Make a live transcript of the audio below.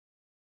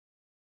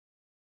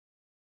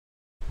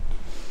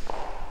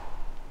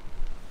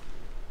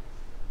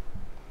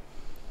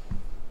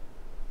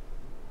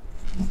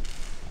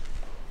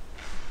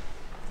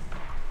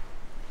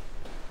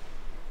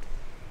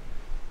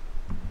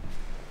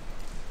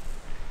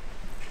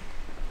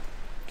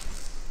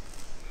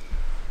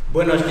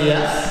Buenos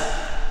días.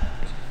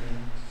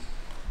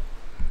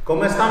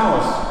 ¿Cómo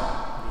estamos?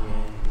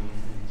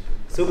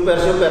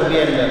 Súper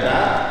bien,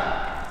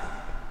 ¿verdad?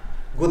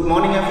 Good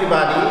morning,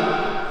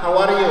 everybody. How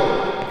are you?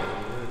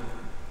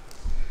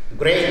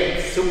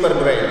 Great, super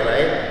great,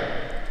 right?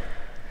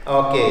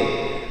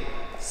 Okay.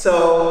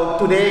 So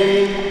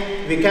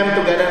today we came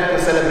together to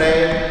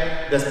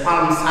celebrate this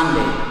Palm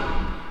Sunday.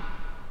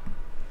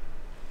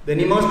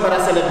 Venimos para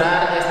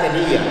celebrar este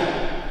día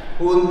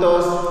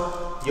juntos.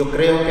 Yo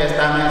creo que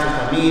están en su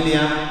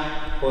familia,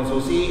 con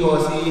sus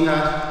hijos,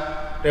 hijas,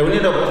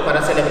 reunidos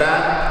para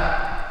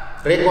celebrar,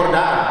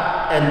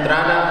 recordar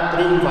entrada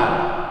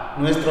triunfal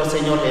nuestro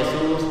Señor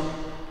Jesús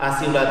a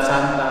Ciudad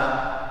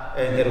Santa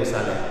en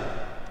Jerusalén.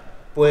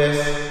 Pues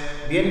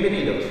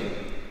bienvenidos,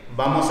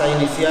 vamos a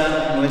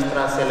iniciar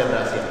nuestra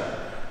celebración.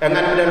 En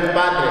el nombre del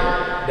Padre,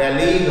 del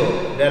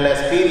Hijo, del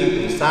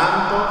Espíritu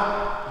Santo.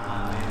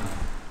 Amén.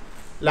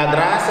 La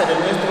gracia de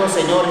nuestro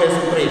Señor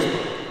Jesucristo,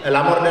 el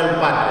amor del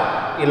Padre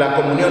y la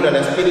comunión del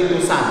Espíritu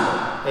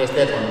Santo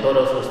esté con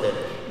todos ustedes.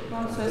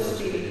 Con su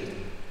espíritu.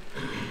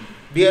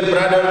 Dear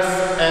brothers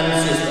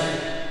and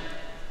sisters,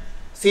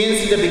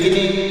 since the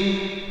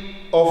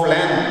beginning of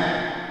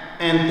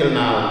Lent until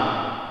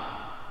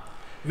now,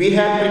 we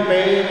have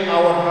prepared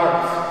our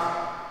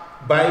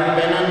hearts by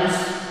penance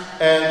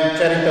and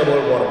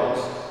charitable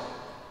works.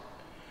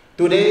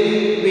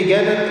 Today we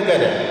gather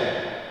together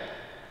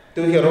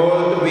to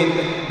herald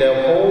with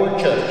the whole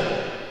church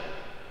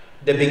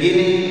the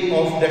beginning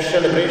of the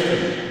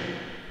celebration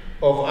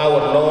of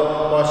our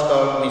Lord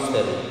Paschal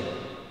Mystery.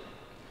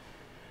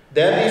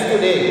 That is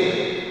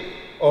today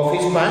of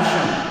his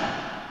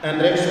passion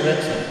and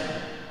resurrection.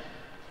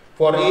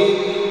 For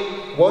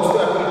it was to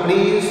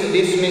accomplish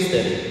this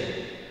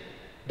mystery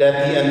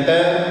that he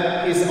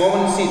entered his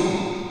own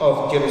city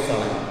of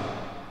Jerusalem.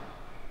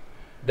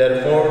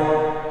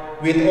 Therefore,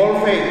 with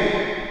all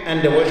faith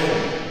and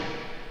devotion,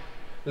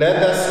 let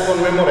us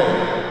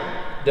commemorate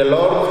the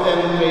Lord's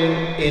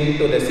entry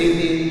into the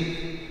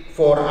city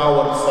for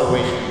our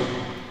salvation,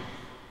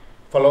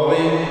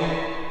 following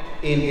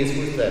in his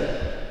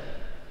footsteps,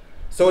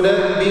 so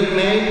that being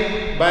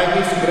made by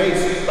his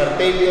grace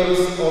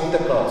partakers of the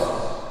cross,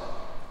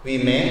 we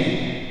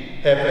may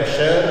have a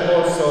share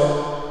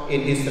also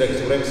in his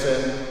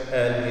resurrection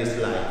and his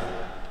life.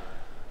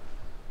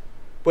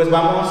 Pues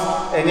vamos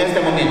en este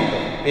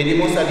momento,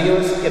 pedimos a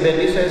Dios que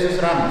bendiga esos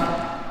ramos.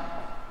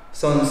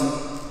 Son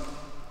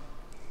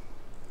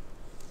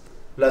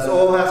las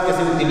hojas que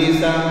se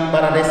utilizan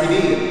para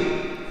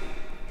recibir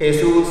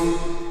Jesús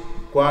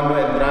cuando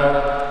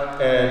entrara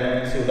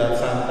en Ciudad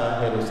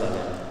Santa,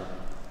 Jerusalén.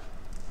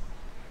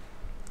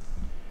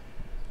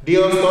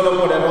 Dios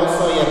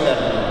Todopoderoso y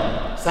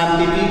Eterno,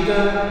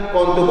 santifica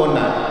con tu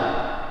bondad,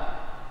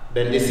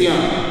 bendición,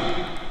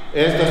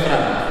 estos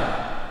ramos,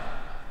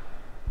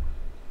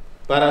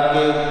 para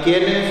que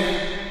quienes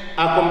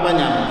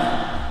acompañamos,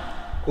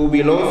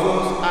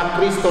 jubilosos a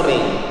Cristo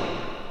Rey,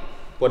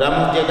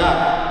 podamos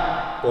llegar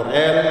por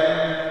él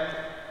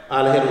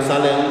al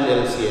Jerusalén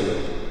del cielo.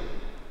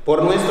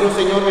 Por nuestro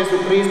Señor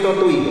Jesucristo,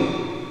 tu Hijo,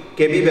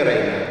 que vive y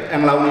reina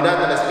en la unidad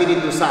del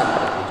Espíritu Santo,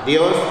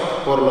 Dios,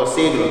 por los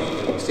siglos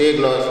de los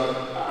siglos.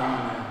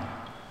 Amén.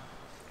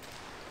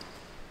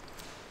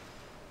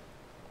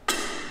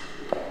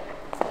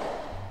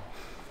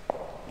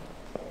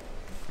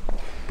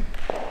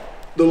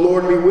 The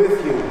Lord be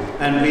with you.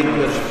 And with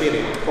your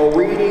spirit. A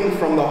reading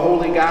from the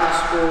Holy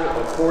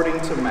Gospel according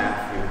to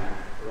Matthew.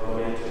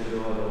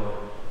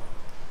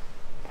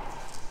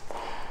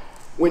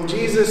 When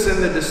Jesus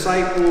and the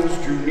disciples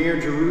drew near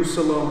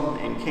Jerusalem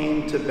and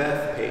came to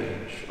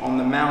Bethphage on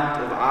the Mount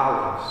of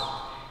Olives,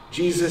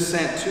 Jesus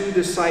sent 2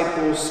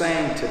 disciples,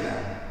 saying to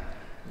them,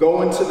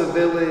 "Go into the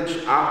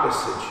village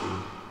opposite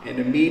you, and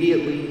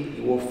immediately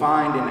you will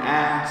find an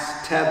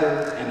ass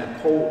tethered and a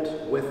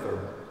colt with her.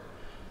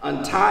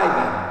 Untie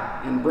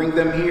them and bring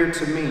them here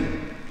to me.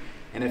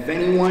 And if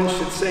anyone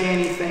should say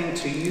anything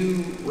to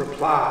you,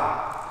 reply,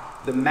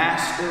 'The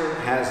Master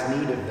has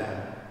need of them.'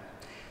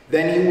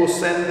 Then he will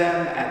send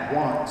them at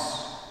once."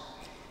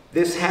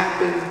 This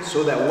happened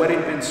so that what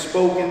had been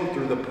spoken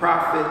through the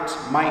prophet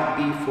might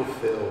be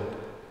fulfilled.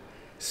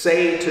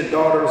 "Say to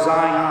daughter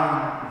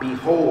Zion,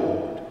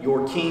 behold,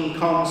 your king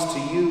comes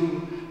to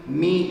you,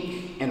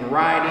 meek and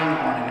riding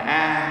on an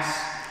ass,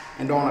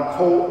 and on a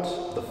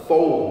colt, the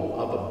foal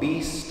of a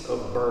beast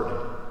of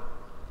burden."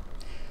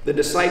 The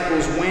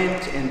disciples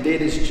went and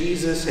did as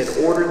Jesus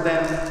had ordered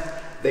them.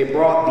 They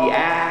brought the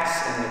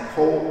ass and the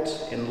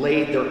colt and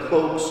laid their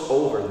cloaks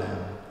over them,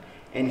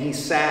 and he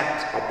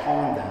sat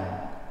upon them.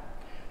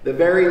 The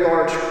very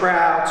large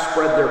crowd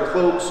spread their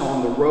cloaks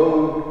on the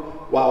road,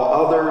 while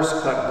others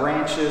cut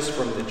branches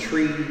from the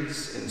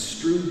trees and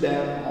strewed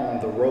them on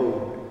the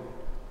road.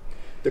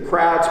 The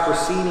crowds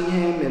preceding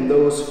him and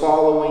those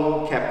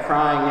following kept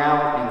crying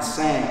out and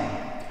saying,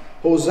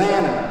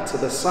 "Hosanna to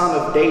the Son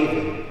of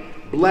David!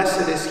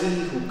 Blessed is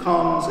he who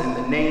comes in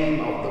the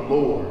name of the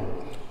Lord!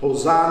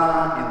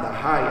 Hosanna in the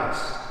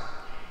highest."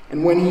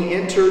 And when he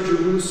entered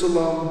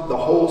Jerusalem, the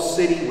whole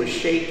city was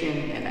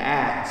shaken and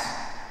asked,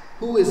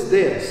 "Who is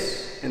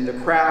this?" And the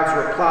crowds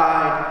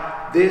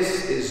replied,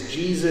 "This is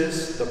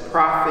Jesus, the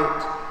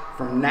prophet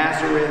from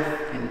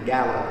Nazareth in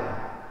Galilee."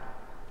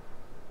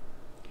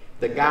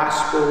 The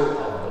Gospel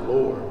of the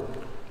Lord.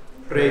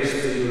 Praise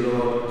to you,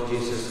 Lord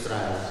Jesus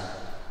Christ.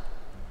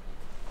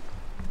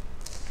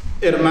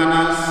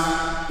 Hermanas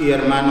y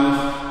hermanos,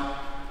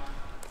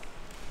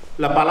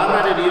 la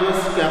palabra de Dios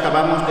que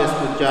acabamos de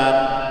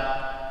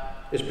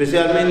escuchar,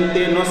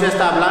 especialmente nos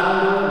está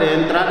hablando de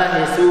entrar a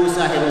Jesús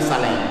a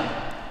Jerusalén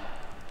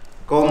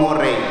como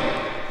rey.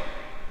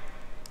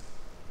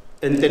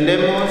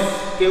 Entendemos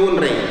que un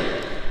rey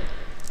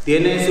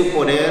tiene su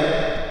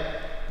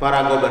poder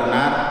para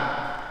gobernar,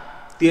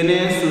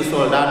 tiene sus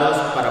soldados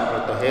para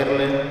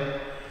protegerle,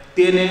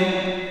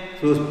 tiene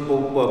sus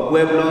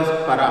pueblos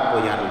para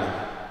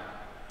apoyarle.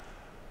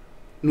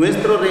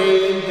 Nuestro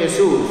Rey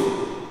Jesús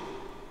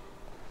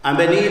ha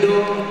venido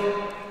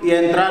y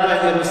entrado a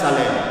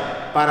Jerusalén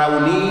para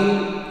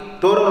unir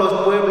todos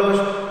los pueblos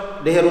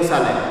de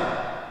Jerusalén,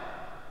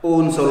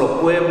 un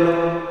solo pueblo,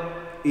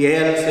 y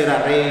Él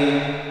será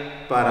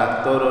Rey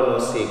para todos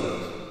los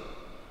siglos.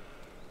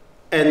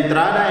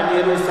 Entrada en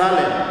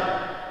Jerusalén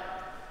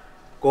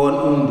con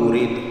un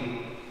burrito,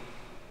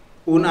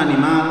 un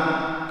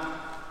animal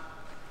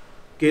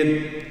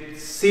que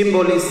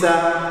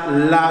simboliza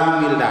la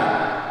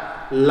humildad,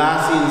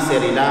 la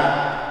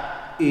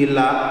sinceridad y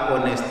la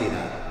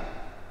honestidad.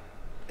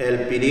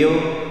 Él pidió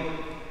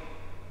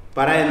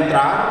para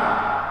entrar,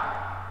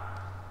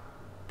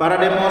 para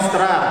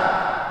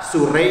demostrar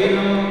su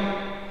reino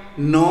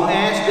no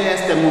es de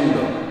este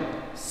mundo,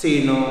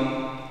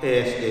 sino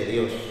es de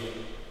Dios,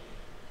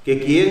 que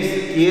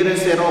quiere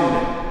ser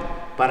hombre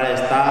para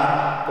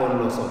estar con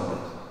los hombres.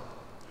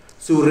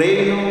 Su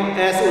reino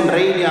es un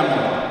rey de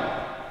amor,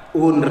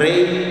 un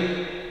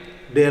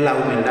rey de la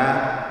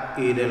humildad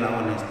y de la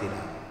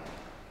honestidad.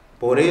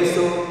 Por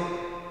eso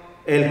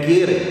Él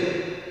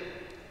quiere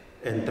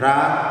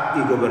entrar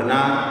y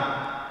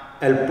gobernar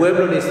el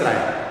pueblo de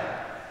Israel,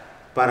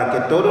 para que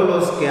todos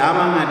los que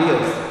aman a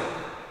Dios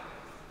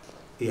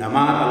y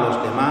aman a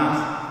los demás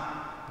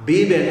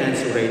viven en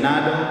su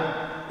reinado,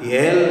 y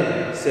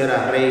Él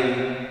será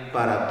rey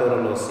para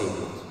todos los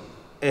siglos.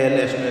 Él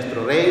es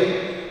nuestro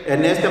rey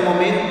en este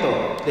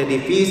momento de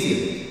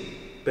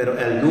difícil, pero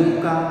Él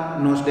nunca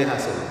nos deja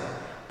solos.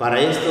 Para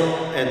esto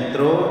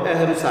entró a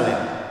Jerusalén,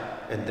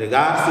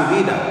 entregar su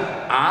vida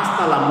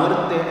hasta la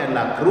muerte en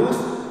la cruz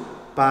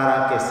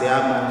para que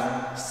seamos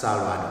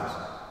salvados.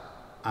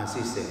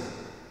 Así sea.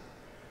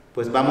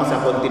 Pues vamos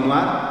a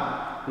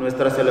continuar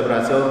nuestra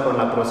celebración con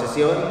la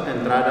procesión,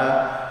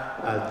 entrada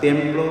al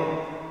templo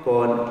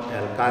con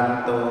el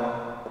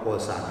canto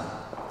Hosana.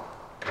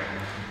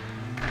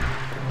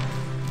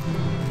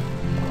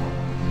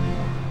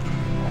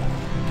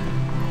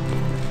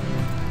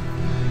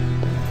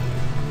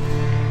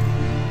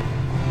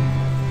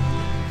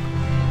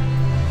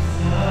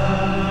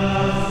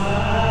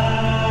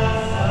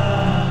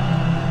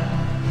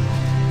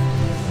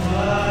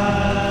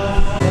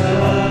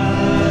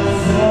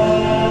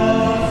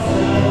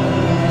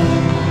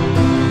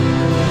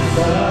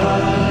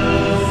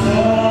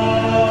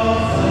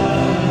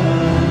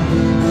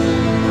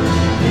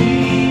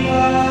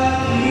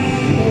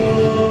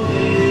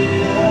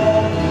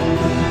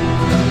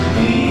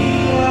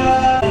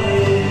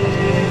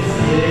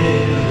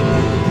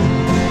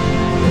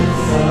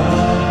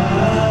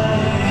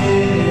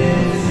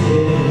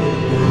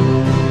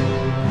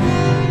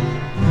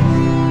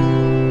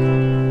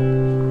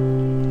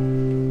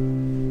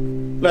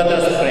 Let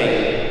us pray.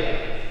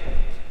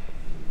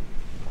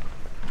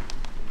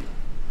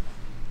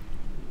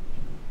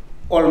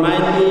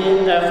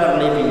 Almighty,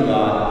 ever-living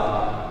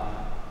God,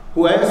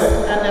 who is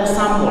an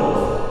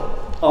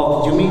example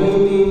of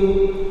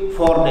humility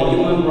for the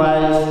human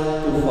race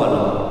to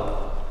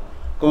follow,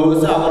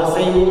 cause our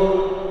Savior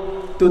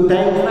to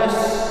take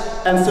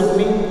flesh and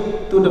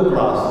submit to the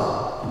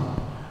cross.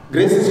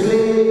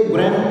 Graciously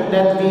grant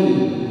that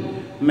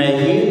we may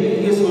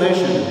heed His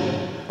lesson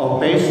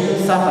of patient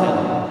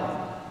suffering,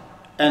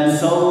 and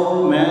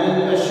so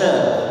may a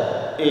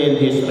share in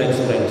His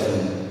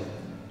resurrection.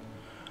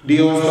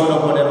 Dios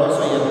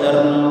Todopoderoso y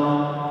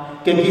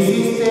Eterno, que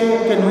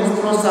quisiste que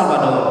nuestro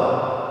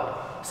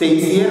Salvador se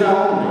hiciera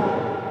hombre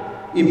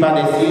y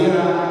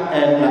padeciera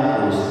en la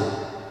cruz,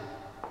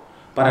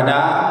 para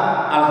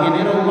dar al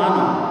género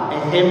humano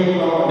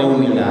ejemplo de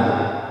humildad.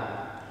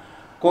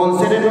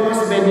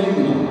 Concédenos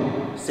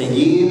benigno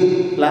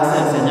seguir las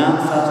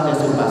enseñanzas de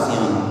su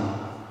pasión,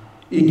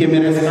 y que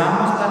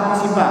merezcamos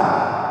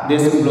participar de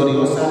su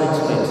gloriosa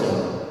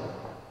resurrección.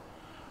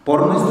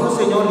 Por nuestro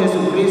Señor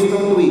Jesucristo,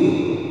 tu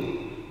Hijo,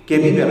 que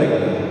vive y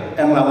reina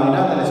en la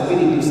unidad del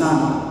Espíritu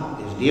Santo,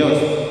 es Dios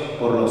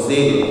por los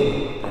siglos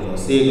de los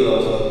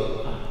siglos.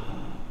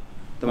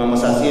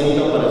 Tomamos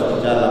asiento para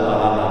escuchar la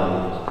palabra de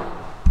Dios.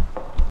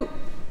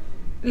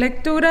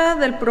 Lectura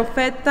del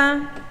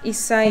profeta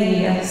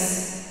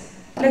Isaías.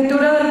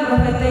 Lectura del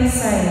profeta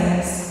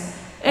Isaías.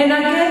 En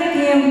aquel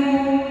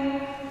tiempo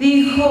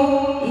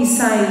dijo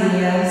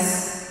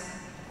Isaías: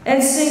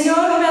 el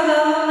Señor me ha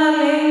dado una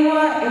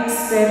lengua excelente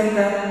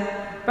experta,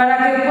 para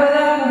que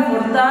pueda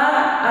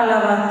confortar al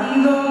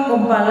abatido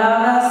con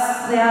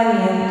palabras de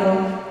aliento.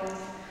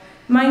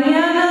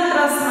 Mañana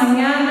tras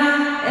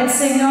mañana el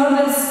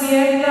Señor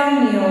despierta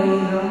mi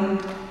oído,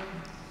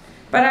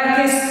 para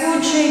que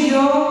escuche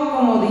yo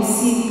como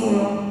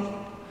discípulo.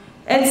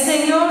 El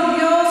Señor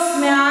Dios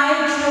me ha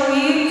hecho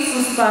oír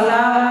sus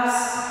palabras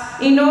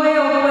y no he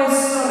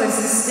opuesto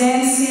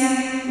resistencia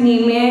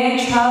ni me he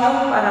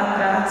echado para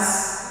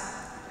atrás.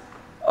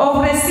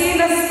 Ofrecí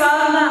la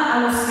espalda a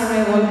los que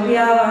me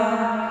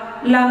golpeaban,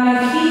 la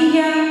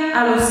mejilla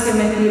a los que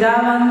me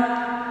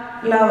tiraban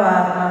la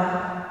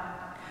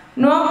barba.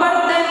 No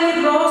aparté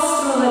mi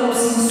rostro de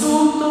los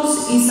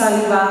insultos y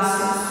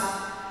salivazos,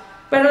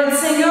 pero el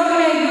Señor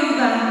me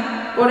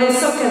ayuda, por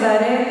eso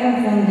quedaré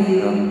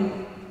confundido.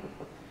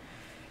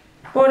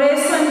 Por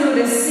eso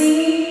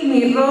endurecí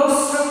mi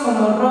rostro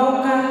como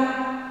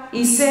roca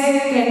y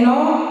sé que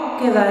no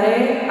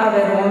quedaré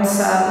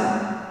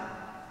avergonzado.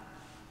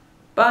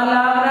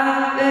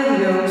 Palabra de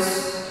Dios.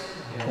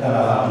 Te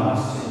alabamos,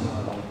 Señor.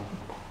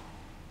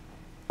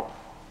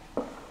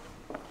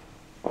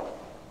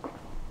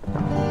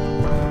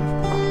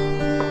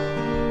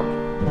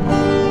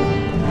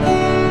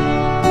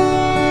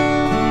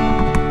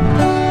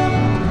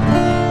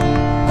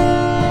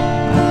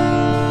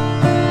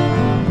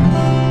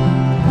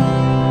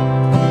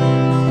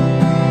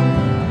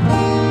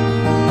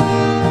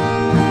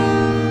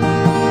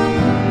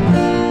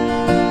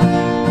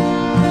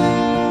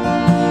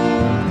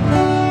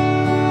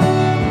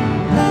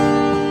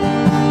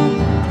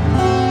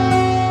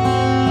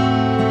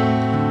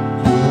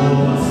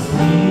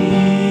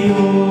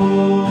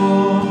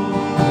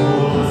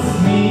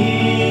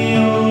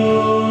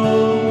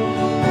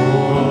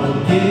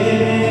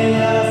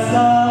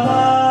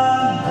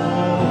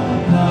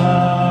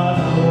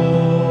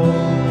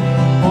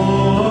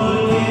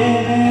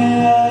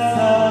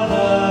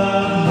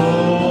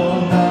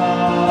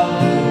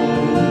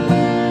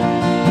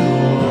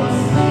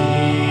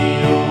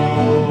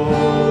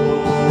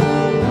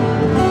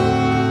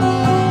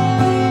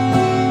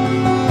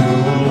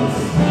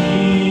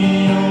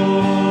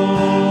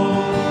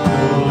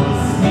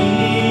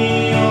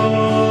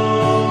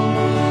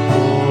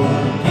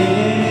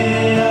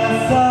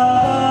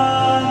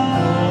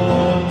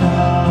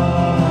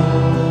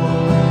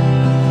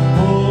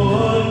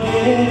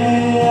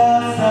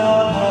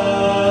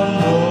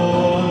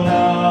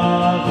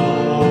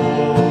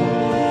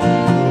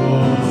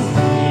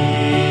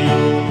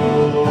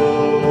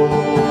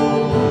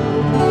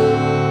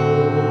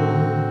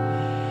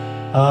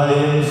 I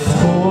am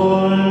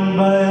scorned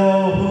by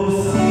all who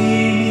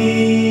see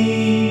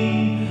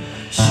me,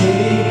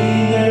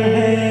 shaking their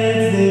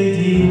heads they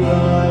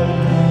deride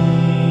me.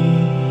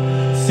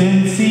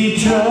 Since he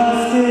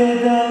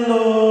trusted the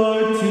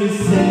Lord to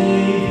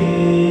save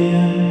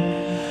him,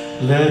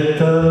 let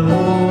the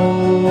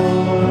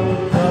Lord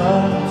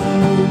come to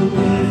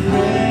his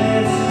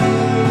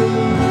rescue.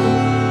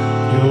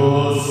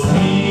 Dios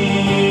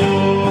mío,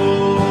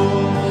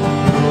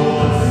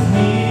 Dios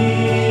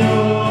mío,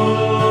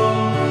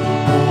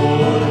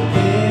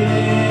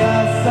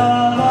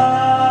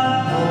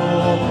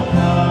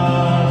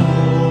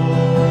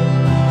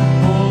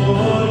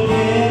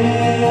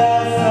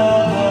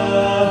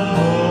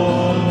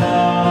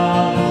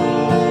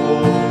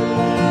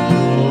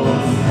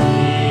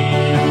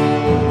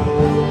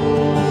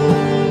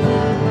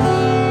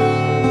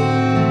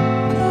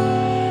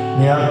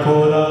 me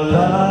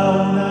acorrala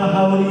una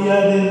jauría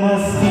de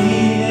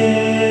mastines,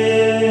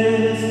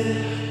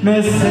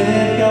 me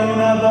cerca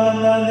una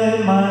banda de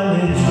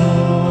malhechores,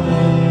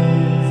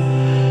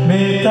 me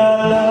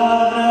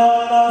taladra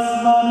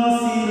las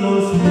manos y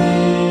los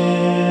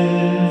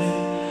pies.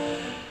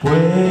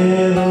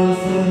 Puedo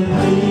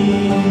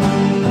sentir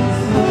mis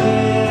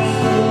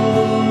huesos,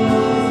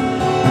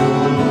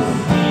 Dios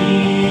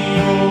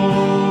mío,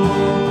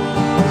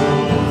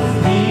 Dios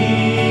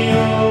mío.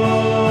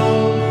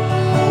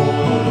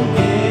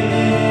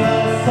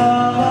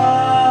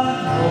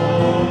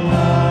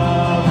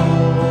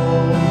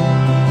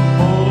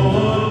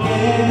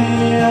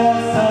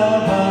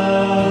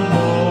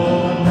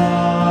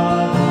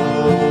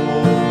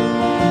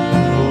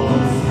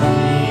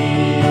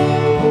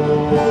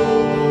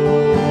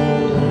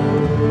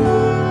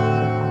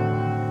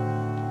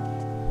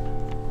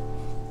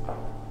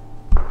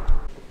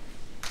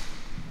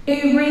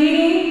 A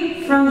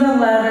reading from the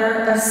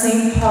letter of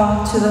St.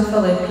 Paul to the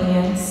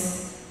Philippians.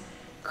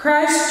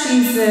 Christ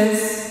Jesus,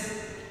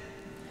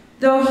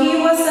 though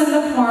he was in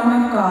the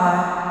form of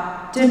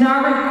God, did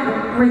not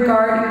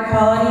regard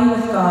equality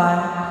with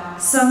God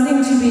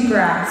something to be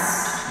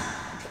grasped.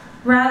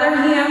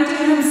 Rather, he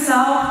emptied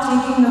himself,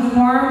 taking the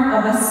form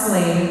of a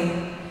slave,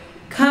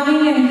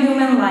 coming in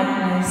human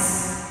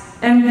likeness,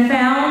 and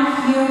found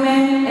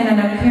human in an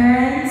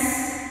appearance,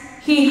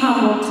 he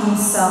humbled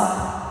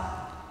himself,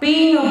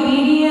 being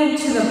obedient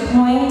to the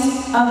point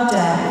of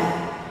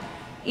death,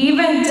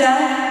 even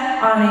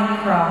death on a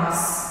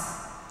cross.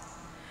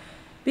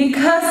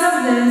 Because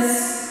of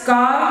this,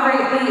 God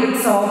greatly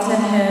exalted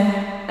him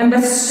and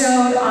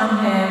bestowed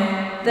on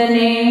him the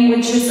name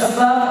which is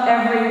above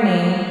every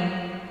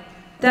name,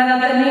 that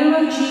at the name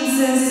of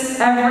Jesus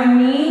every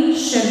knee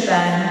should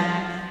bend,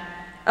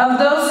 of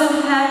those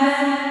in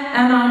heaven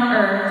and on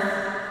earth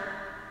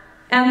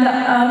and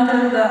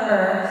under the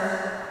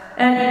earth,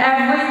 and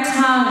every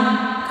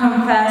tongue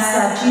confess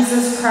that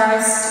Jesus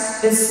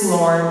Christ is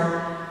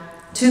Lord,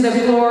 to the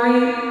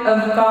glory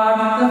of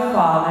God the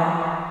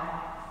Father.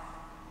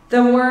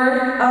 The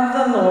word of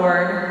the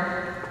Lord.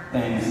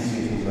 Thanks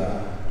be to God.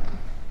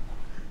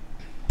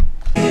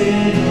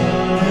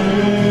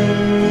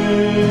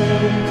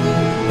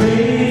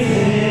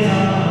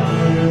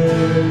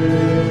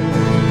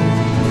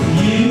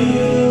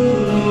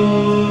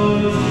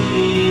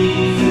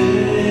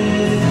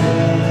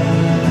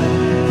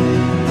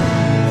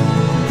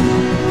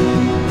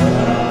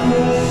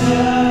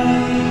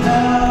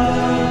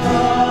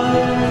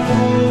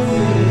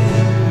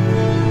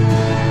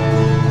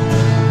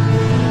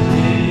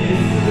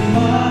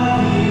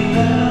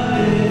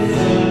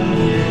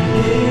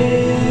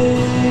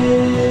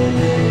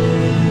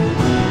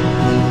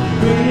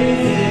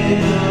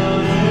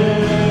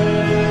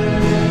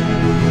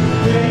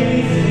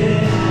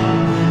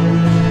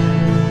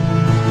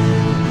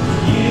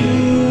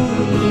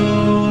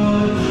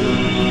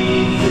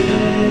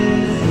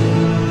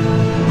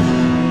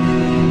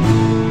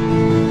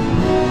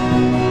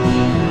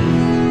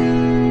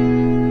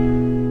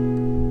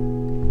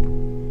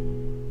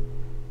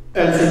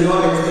 El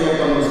Señor esté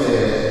con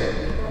ustedes.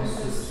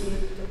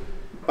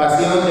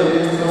 Pasión de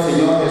nuestro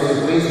Señor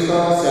Jesucristo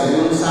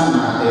según San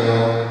Mateo.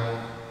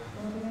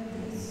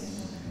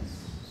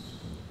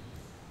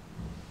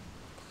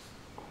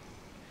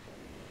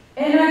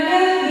 En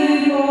aquel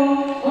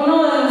tiempo,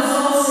 uno de los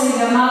 12,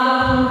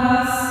 llamado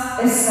Judas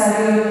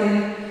Iscariote,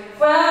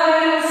 fue a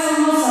ver los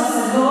sumos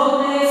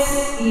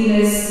sacerdotes y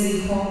les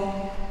dijo: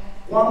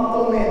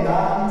 ¿Cuánto me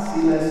dan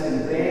si les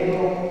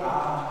entrego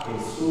a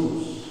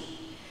Jesús?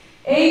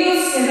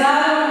 Ellos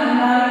quedaron en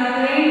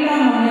darle 30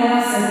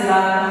 monedas de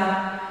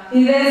plata,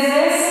 y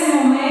desde ese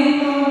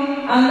momento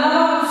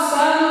andaba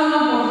buscando una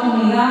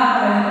oportunidad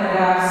para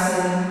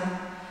entregárselo.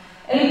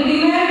 El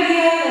primer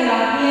día de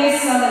la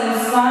fiesta de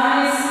los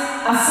panes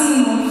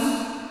Hacimos,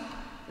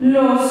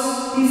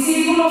 los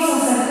discípulos se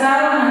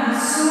acercaron a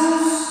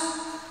Jesús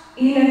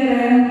y le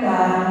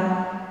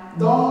preguntaron: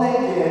 ¿Dónde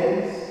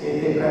quieres que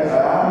te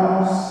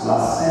preparamos la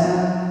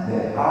cena de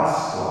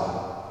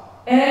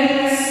Pascua? Él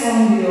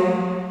respondió: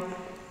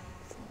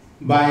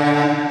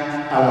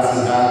 Vayan a la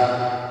ciudad,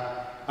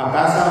 a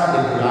casa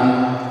de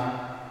fulano,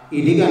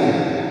 y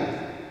díganle: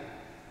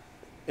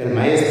 el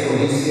maestro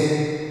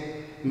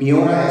dice, mi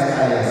hora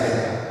está ya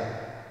cerca.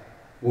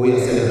 Voy a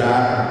celebrar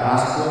la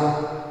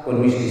Pascua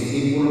con mis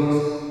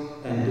discípulos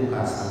en tu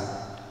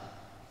casa.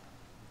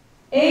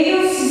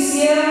 Ellos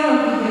hicieron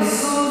lo que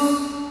Jesús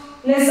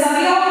les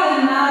había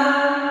ordenado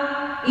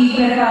y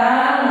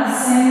prepararon la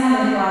cena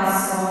de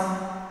Pascua.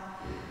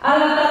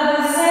 Al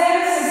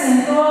atardecer se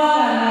sentó a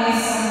la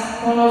mesa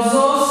con los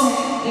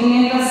 12 y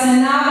mientras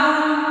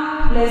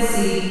cenaban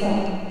les dijo: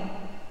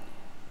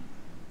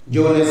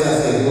 Yo les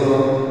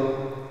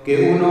aseguro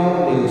que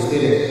uno de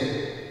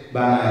ustedes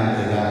van a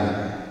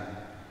entregarme.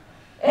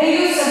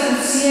 Ellos se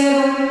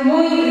pusieron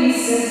muy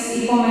tristes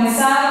y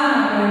comenzaron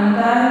a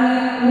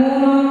preguntarle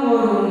uno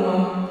por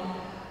uno: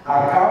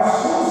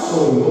 ¿Acaso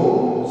soy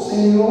yo,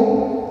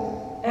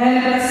 Señor?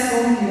 Él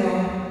respondió: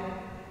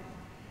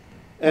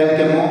 El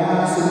que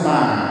moja su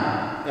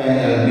pan en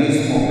el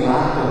mismo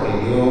plato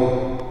que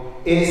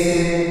yo,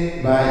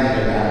 ese va a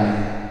entregarme.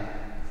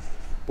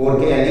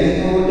 Porque el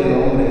Hijo del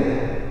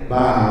Hombre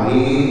va a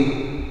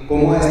morir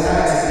como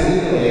está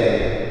escrito de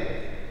él.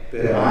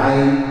 Pero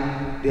hay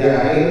de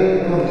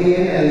aquel por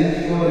quien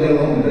el Hijo del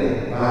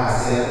Hombre va a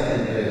ser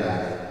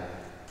entregado.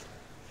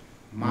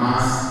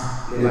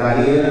 Mas le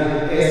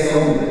valiera ese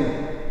hombre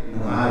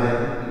no haber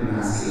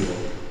nacido.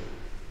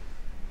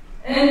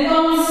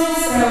 Entonces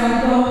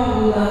preguntó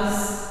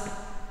Judas,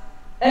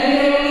 el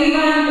que lo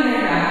iba a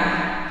entregar: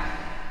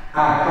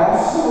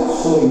 ¿Acaso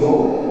soy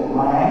yo,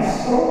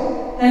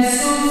 Maestro?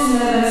 Jesús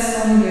le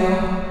respondió: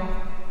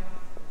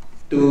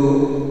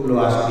 Tú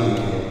lo has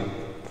dicho.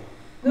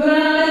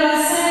 Durante la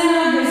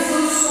cena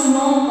Jesús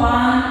tomó un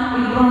pan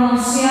y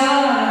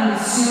pronunciada la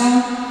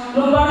bendición,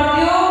 lo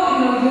partió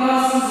y lo dio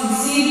a sus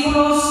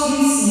discípulos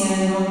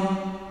diciendo: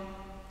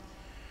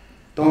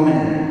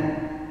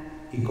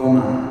 Tomen y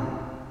coman.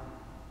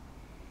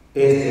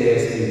 Este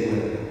es mi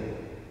cuerpo.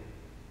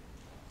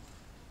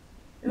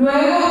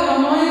 Luego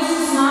tomó en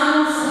sus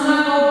manos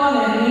una copa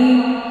de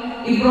vino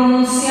y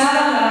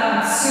pronunciada la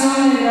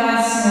acción de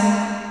gracias,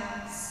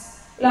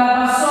 la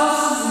pasó a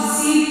sus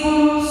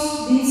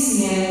discípulos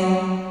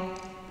diciendo: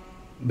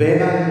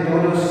 Beban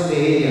todos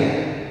de ella,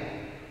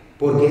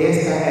 porque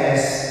esta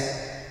es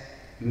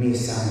mi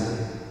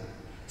sangre,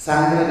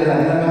 sangre de la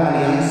nueva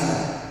alianza,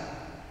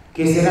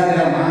 que será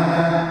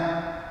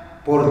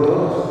derramada por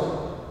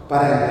todos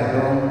para el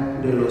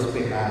perdón de los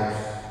pecados.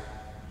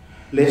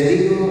 Les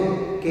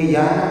digo que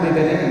ya no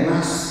beberé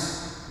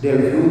más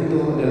del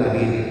fruto de la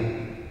vida,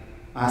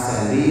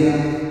 hasta el día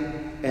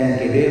en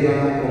que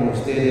beban con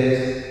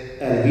ustedes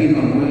el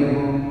vino nuevo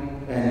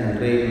en el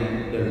reino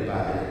del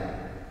Padre.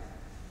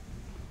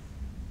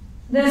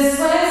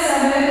 Después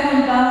de haber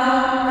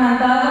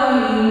cantado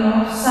el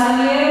himno,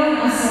 salieron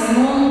hacia el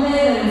monte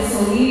de los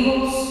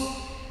Olivos.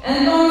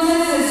 Entonces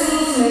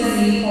Jesús les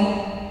dijo: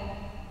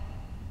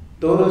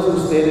 Todos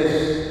ustedes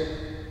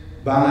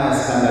van a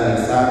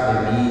escandalizar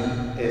de mí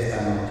esta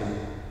noche,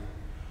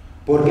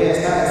 porque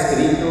está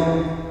escrito: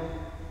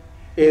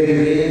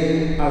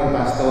 heriré al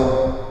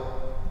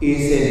pastor y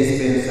se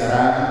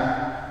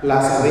dispensarán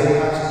las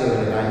ovejas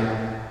del rebaño.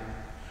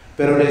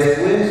 Pero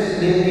después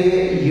de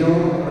que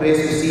yo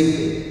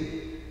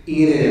resucite,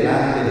 iré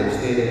delante de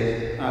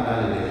ustedes a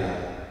Galilea.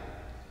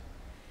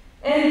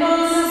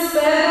 Entonces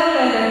Pedro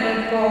le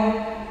replicó: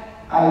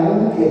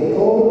 Aunque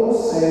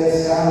todos se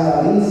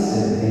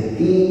escandalicen de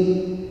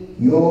ti,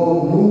 yo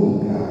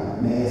nunca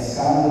me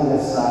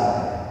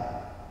escandalizaré.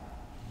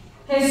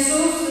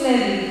 Jesús le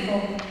dijo: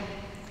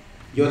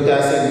 Yo te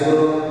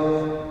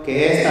aseguro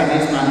que esta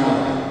misma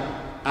noche,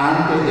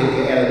 antes de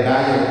que el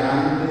gallo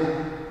cante,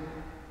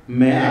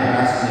 me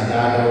habrás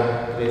negado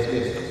 3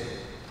 veces.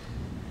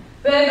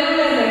 Pedro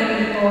le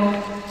replicó: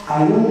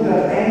 Aunque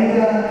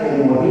tenga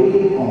que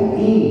morir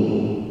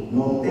contigo,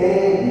 no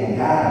te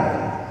negaré.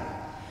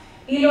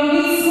 Y lo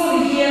mismo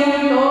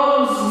dijeron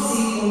todos los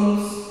discípulos.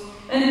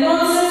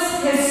 Entonces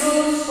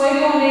Jesús fue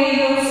con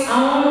ellos a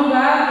un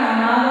lugar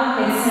llamado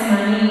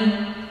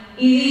Getsemaní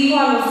y dijo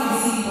a los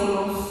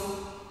discípulos: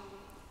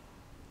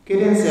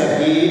 Quédense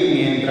aquí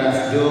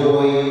mientras yo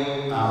voy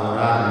a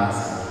orar más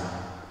allá.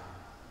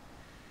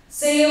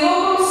 Se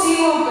llevó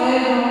consigo a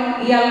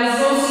Pedro y a los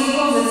 2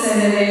 hijos de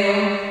Zebedeo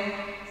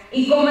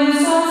y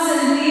comenzó a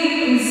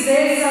sentir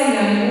tristeza y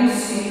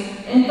angustia.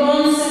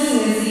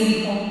 Entonces les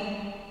dijo: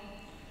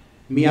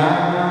 Mi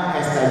alma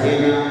está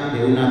llena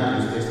de una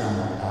tristeza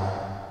mortal.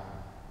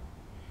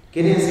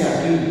 Quédense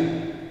aquí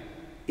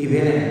y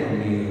velen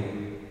conmigo.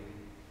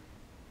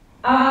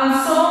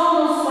 Avanzó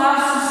unos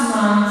pasos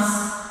más,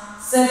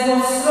 se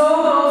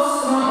postró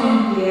rostro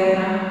en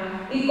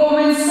tierra y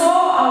comenzó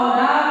a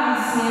orar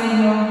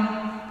diciendo: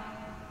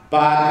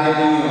 Padre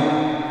mío,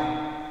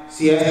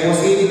 si es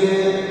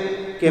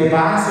posible que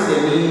pase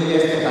de mí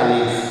este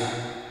cáliz,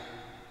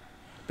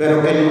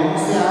 pero que no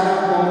se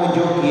haga como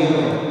yo quiero,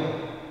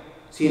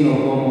 sino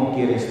como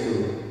quieres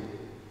tú.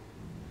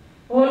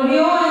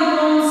 Volvió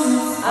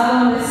entonces a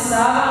donde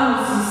estaban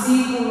los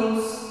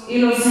discípulos y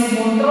los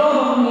encontró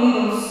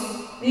dormidos.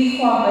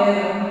 Dijo a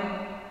Pedro: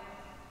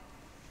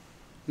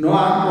 ¿No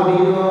han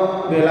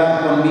podido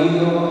velar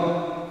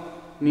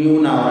conmigo ni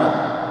una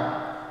hora?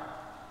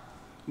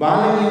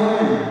 Vale, mi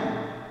buen,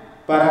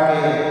 para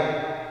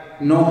que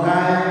no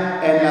caen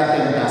en la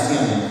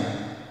tentación,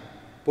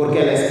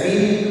 porque el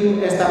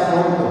espíritu está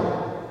pronto,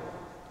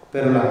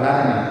 pero la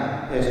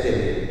carne es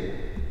débil.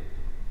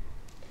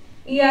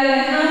 Y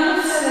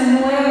alejándose de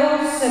nuevo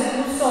se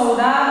puso a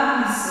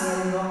orar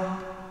diciendo: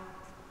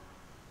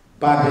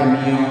 Padre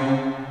mío,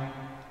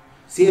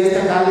 si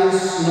este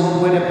cáliz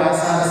no puede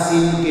pasar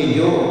sin que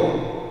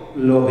yo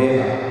lo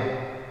beba,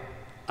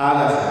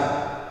 hágase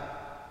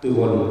tu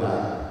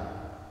voluntad.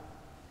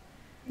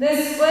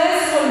 Después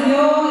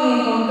volvió y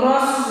encontró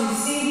a sus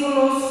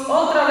discípulos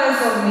otra vez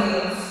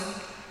dormidos,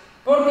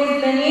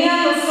 porque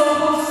tenían los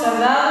ojos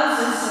cerrados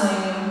de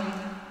sueño.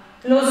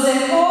 Los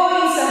dejó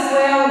y se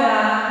fue a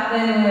orar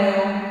de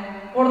nuevo,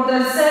 por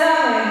 3ª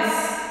vez,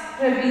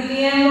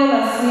 repitiendo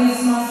las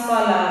mismas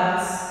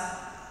palabras.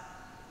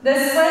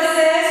 Después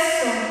de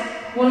esto,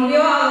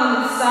 volvió a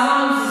donde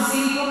estaban los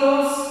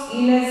discípulos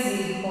y les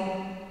dijo: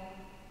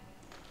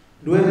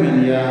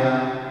 Duermen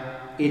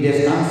ya y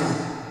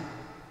descansen.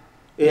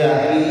 He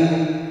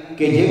aquí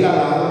que llega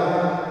la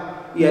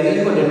hora y el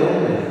Hijo del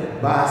Hombre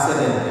va a ser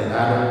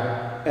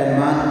entregado en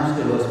manos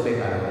de los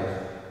pecadores.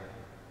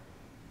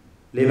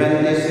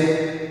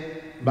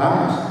 Levántese,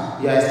 vamos,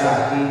 ya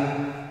está aquí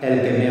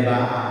el que me va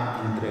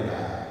a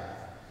entregar.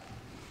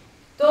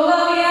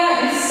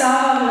 Todavía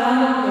estaba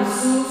hablando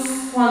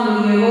Jesús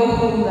cuando llegó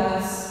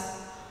Judas,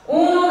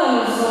 uno de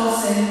los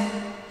 12,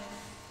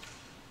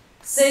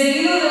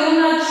 seguido de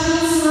una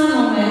chusma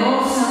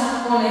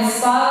numerosa con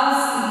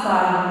espadas y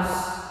palos,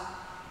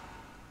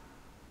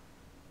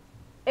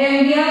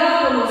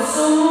 enviada por los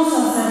sumos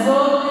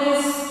sacerdotes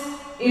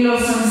y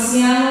los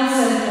ancianos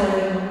del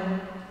pueblo.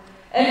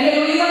 El que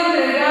lo iba a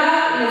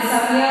entregar les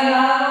había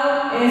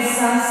dado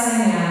esta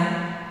señal: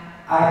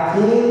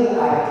 Aquel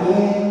a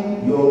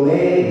quien yo le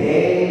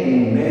dé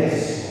un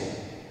beso,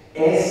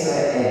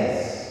 ese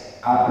es,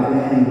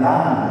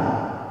 aprendando.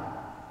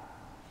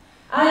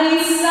 Al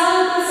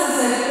instante se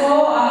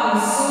acercó a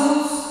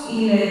Jesús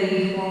y le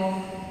dijo: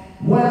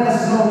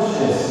 Buenas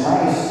noches,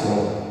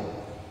 maestro.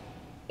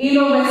 Y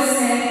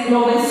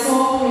lo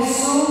besó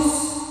Jesús,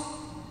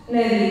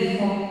 le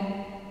dijo: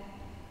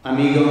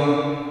 Amigo,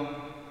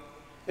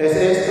 ¿es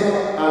esto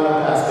a lo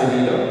que has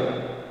venido?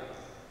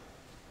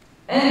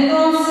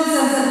 Entonces se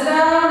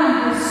acercaron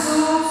a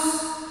Jesús,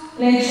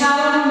 le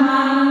echaron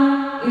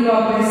mano y lo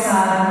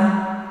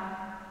apresaron.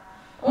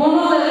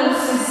 Uno de los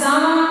que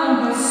estaban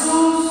con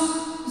Jesús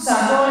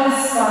sacó la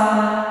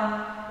espada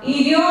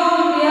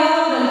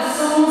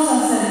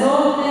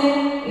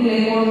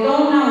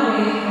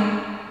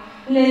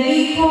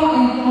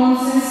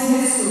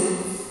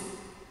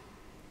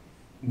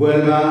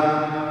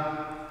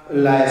vuelva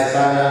la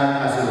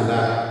espada a su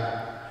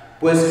lugar.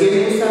 Pues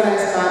quien usa la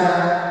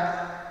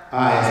espada,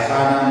 a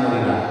espada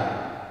morirá.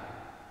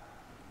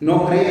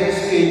 ¿No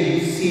crees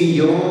que si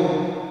yo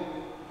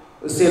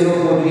se lo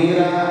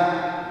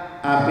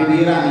pudiera a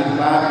pedir a mi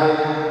Padre,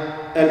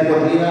 Él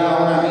podría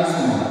ahora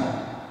mismo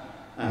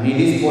a mi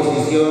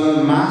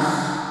disposición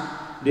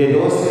más de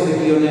 12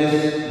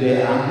 legiones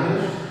de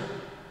ángeles?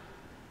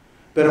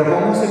 Pero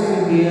 ¿cómo se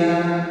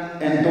cumplían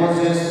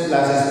entonces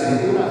las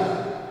Escrituras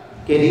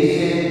que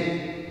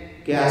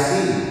dicen que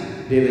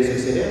así debe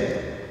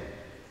suceder?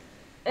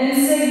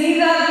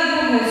 Enseguida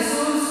dijo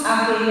Jesús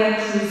a aquella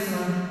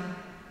chusma: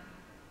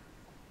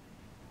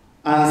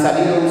 ¿Han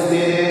salido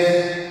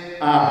ustedes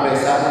a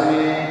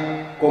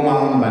apresarme como a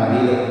un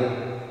bandido,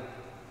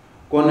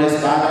 con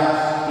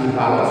espadas y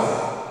palos?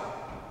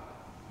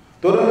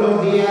 Todos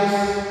los días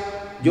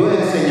yo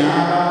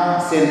enseñaba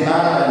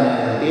sentada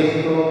en el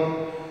templo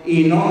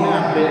y no me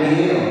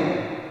aprendieron.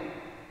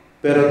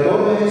 Pero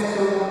todo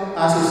esto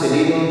ha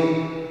sucedido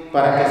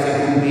para que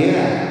se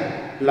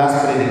cumplieran las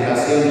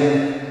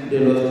predicaciones de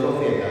los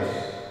profetas.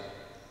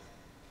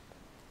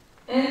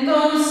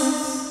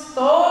 Entonces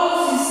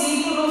todos los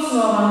discípulos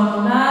lo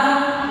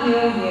abandonaron y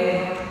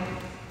huyeron.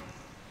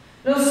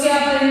 Los que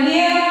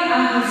aprendieron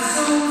a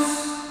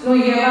Jesús lo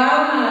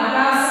llevaron a la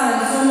casa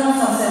del sumo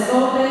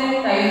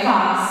sacerdote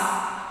Caifás,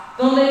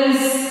 donde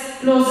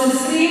los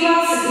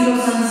escribas y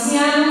los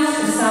ancianos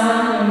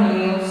estaban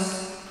reunidos.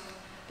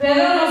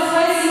 Pedro los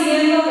fue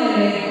siguiendo de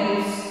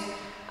lejos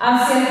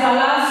hacia el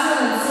palacio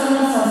del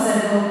sumo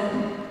sacerdote.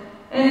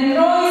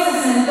 Entró y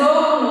se sentó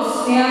con los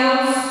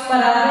criados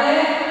para ver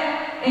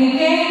en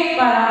qué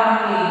paraba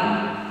aquello.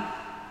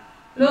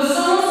 Los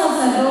sumos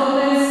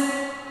sacerdotes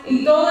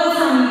y todo el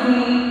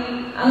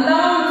Sanedrín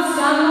andaban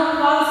buscando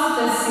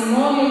falso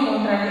testimonio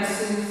contra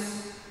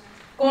Jesús,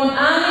 con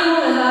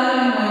ánimo de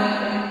darle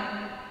muerte,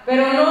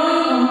 pero no lo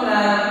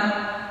encontraron,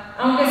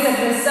 aunque se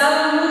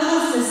prestaron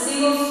muchos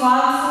testigos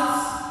falsos.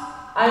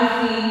 Al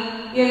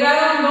fin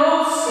llegaron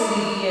dos que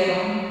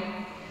dijeron: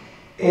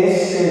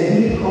 Este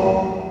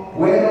dijo: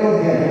 puedo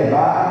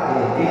derribar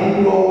el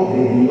templo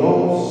de Dios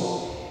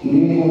y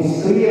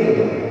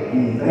reconstruirlo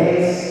en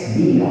 3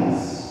 días.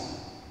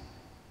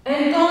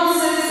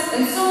 Entonces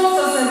el sumo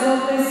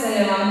sacerdote se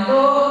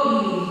levantó y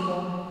dijo: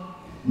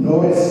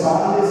 No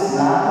respondes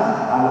nada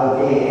a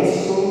lo que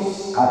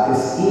estos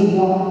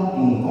atestiguan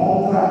en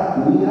contra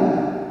tuya.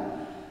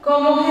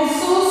 Como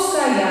Jesús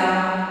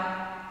callaba,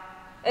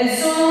 el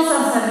sumo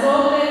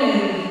sacerdote le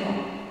dijo: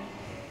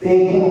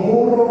 Te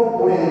conjuro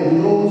por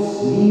el Dios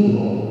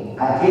vivo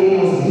a que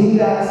nos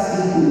digas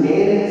si tú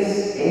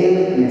eres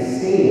el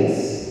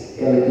Mesías,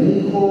 el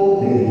Hijo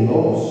de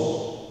Dios.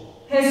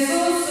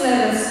 Jesús le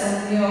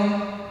respondió: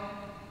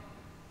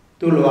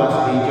 Tú lo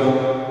has dicho.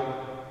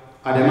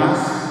 Además,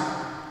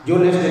 yo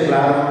les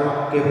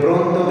declaro que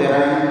pronto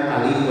verán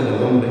al Hijo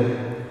del Hombre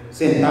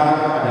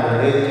sentado a la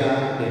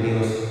derecha de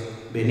Dios,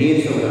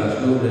 venir sobre las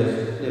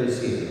nubes del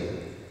cielo.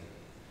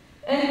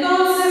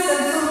 Entonces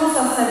el sumo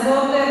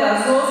sacerdote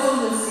rasgó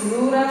sus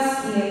vestiduras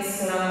y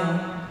exclamó: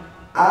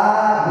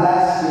 Ha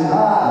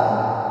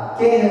blasfemado.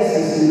 ¿Qué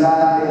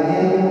necesidad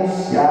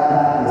tenemos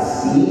ya de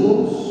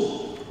testigos?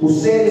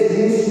 Ustedes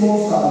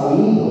mismos han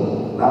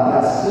oído la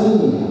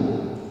blasfemia.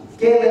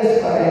 ¿Qué les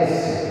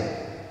parece?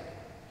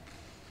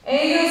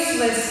 Ellos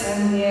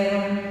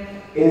respondieron: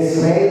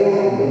 Es reo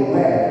de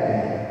muerte.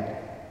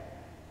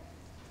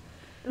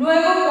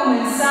 Luego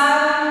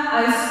comenzaron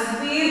a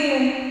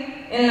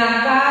escupirle en la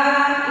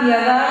cara y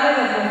a darle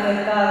de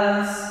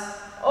bofetadas.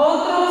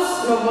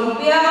 Otros lo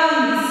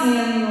golpeaban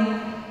diciendo: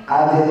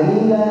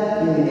 Adivina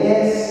quién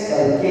es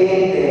el que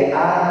te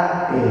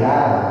ha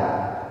pegado.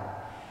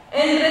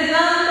 Entre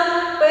tanto,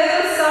 Pedro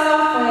estaba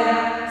afuera,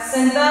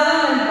 sentado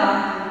en el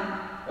patio.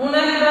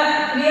 Una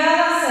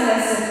criada se le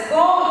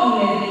acercó y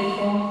le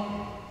dijo: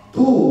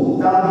 Tú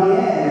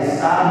también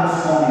estabas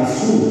con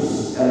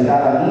Jesús, el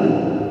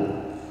Gadareno.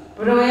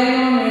 Pero él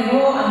lo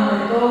negó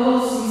ante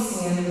todos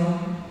diciendo: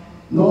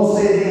 No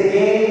sé de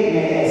qué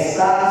me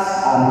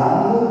estás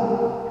hablando.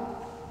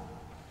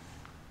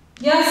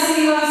 Ya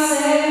se iba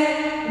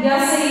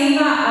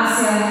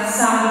hacia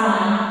San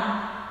Juan,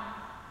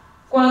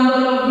 cuando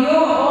lo vio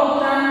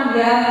otra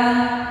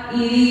criada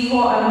y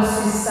dijo a los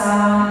que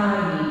estaban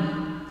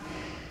allí: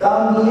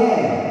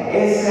 También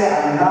ese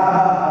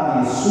andaba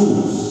con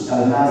Jesús,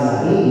 el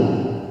Nazareno.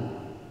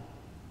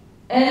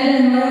 Él de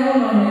nuevo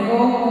lo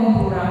negó con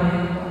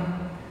juramento: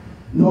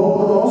 ¿No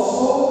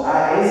conozco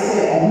a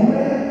ese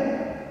hombre?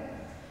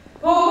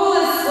 Poco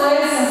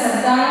después se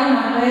acercaron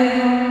a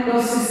Pedro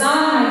los que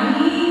estaban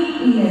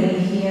allí y le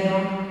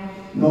dijeron: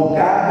 No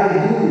cabe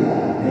duda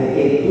de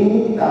que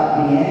tú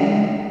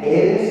también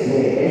eres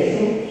de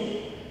ellos,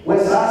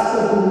 pues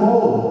hasta tu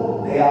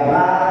modo de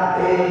hablar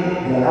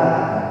te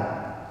delata.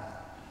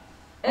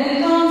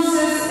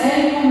 Entonces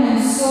él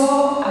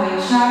comenzó a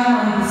echar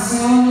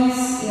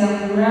maldiciones y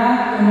a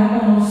jurar que no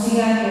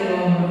conocía a aquel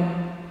hombre.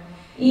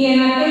 Y en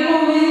aquel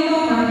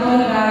momento cantó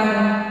el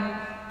gallo.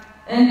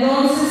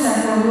 Entonces se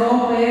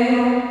acordó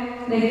Pedro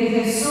de que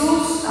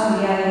Jesús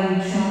había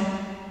dicho: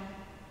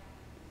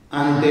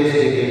 antes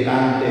de que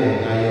cante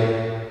el gallo,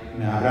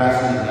 me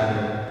abrace y me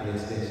haga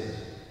 10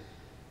 veces.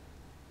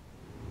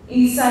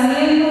 Y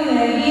saliendo de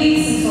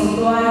allí se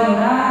soltó a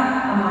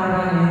llorar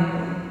amargamente.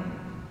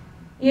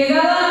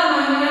 Llegada la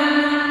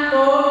mañana,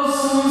 todos los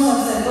sumos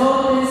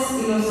sacerdotes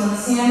y los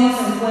ancianos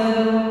del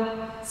pueblo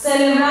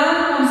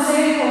celebraron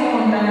consejo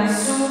contra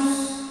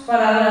Jesús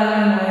para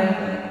darle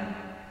muerte.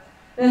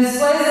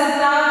 Después de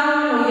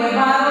atarlo, lo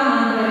llevaron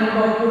ante el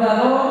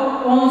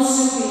procurador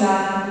Poncio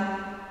Pilato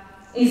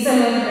y se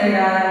lo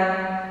entregaron.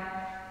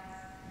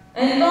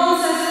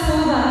 Entonces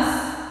Judas,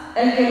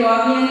 el que lo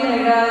había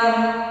entregado,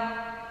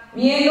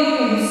 viendo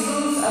que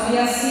Jesús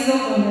había sido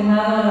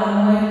condenado a la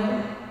muerte,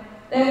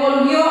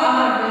 devolvió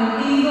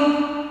arrepentido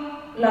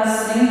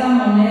las 30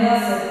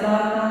 monedas de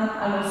plata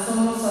a los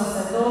sumos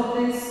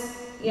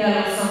sacerdotes y a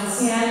los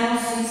ancianos,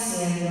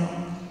 diciendo: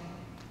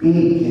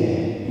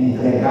 pique,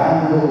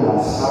 entregando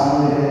la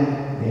sangre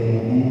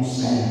del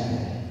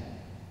inocente.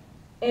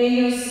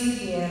 Ellos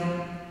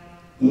siguieron.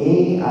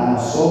 Y a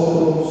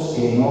nosotros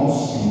que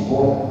nos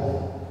importa,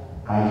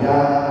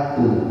 allá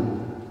tú.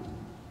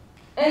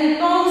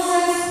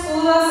 Entonces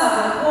Judas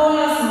arrojó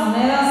las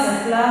monedas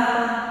de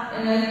plata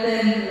en el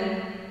templo,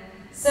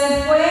 se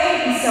fue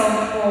y se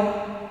ahorcó.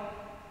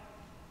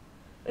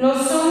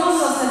 Los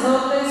sumos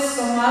sacerdotes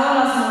tomaron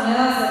las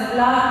monedas de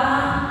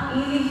plata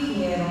y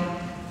dijeron: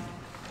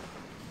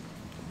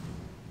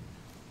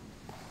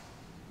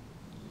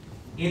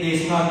 It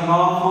is not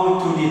lawful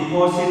to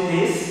deposit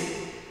this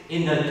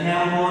in the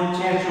temple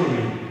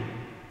treasury,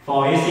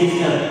 for it is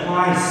the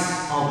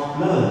price of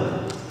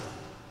blood.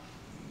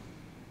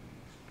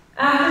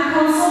 After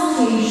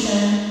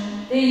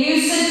consultation, they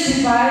used it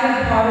to buy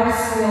the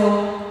potter's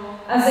field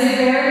as a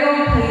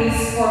burial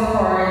place for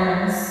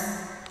foreigners.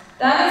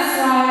 That is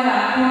why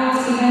that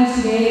field even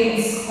today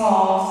is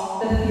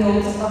called the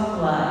field of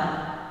blood.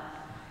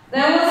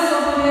 Then was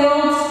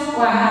fulfilled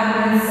what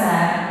had been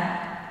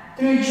said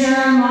through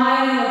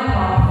Jeremiah the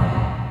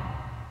prophet.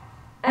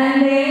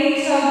 And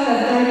they took the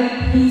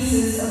 30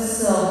 pieces of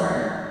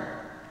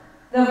silver,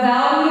 the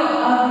value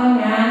of the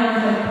man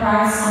with the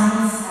price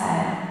on his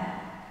head,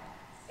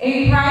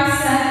 a price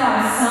set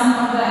by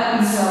some of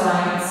the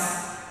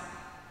Israelites,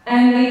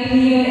 and they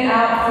paid it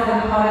out for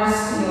the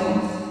potter's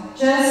field,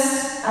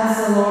 just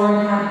as the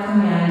Lord had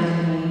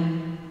commanded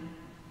me.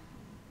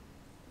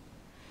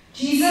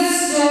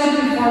 Jesus stood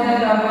before the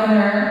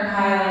governor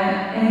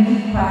Pilate, and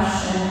he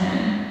questioned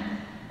him: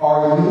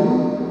 Are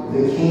you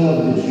the King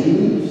of the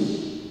Jews?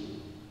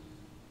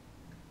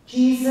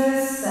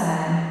 Jesus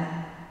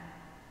said,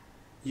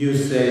 You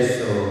say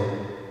so.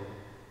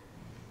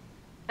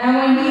 and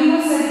when he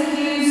was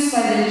accused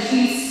by the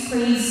chief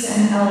priests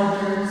and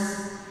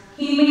elders,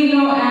 he made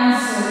no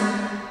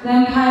answer.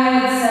 Then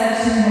Pilate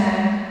said to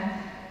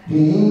him, Do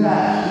you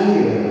not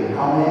hear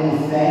how many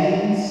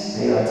things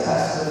they are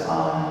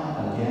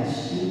testifying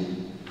against you?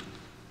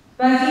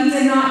 but he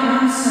did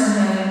not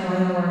answer him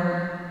one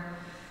word,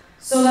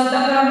 so that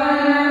the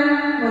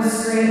governor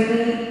was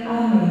greatly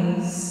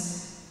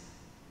amazed.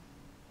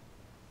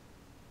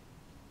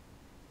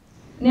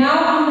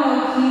 Now on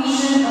the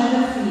occasion of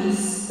the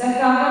feast, the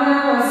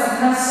governor was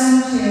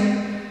accustomed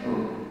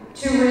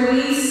to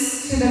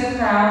release to the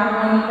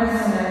crowd one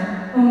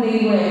prisoner whom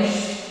they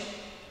wished.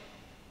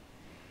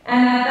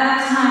 And at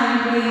that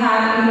time they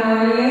had a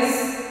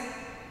notorious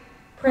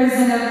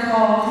prisoner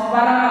called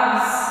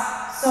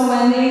Barabbas. So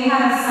when they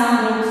had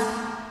assembled,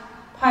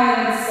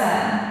 Pilate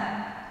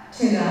said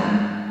to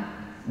them,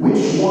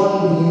 Which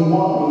one do you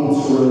want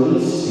me to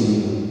release to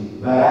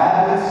you,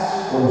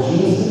 Barabbas or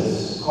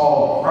Jesus,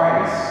 called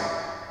Christ?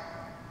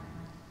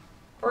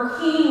 For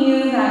he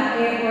knew that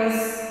it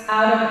was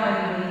out of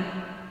envy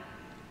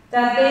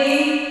that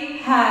they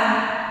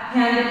had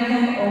handed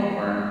him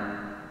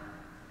over.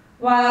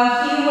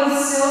 While he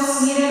was still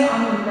seated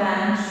on the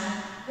bench,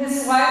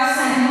 his wife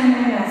sent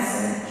him a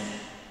message: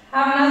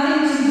 Have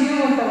nothing to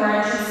do with the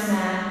righteous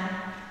man.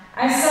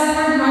 I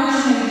suffered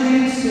much in a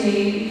dream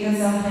today because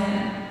of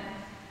him.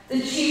 The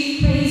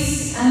chief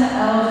priests and the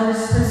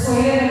elders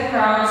persuaded the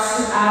crowds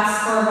to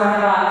ask for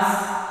Barabbas,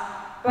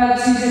 but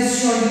to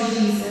destroy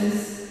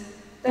Jesus.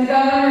 The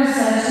governor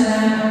said to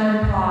them in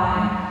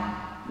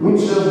reply,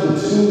 Which of the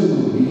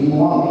two do you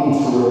want me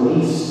to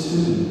release to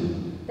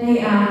you? They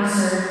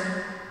answered,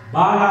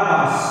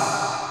 Barabbas.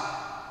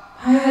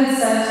 Pilate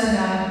said to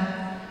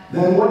them,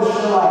 Then what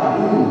shall I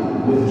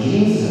do with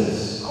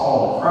Jesus,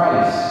 called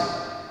Christ?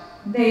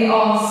 They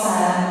all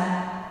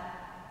said,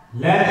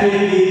 Let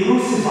him be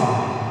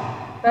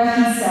crucified. but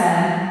he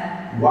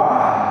said,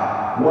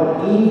 Why?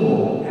 What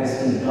evil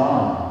has he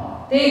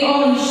done? They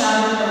only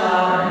shouted the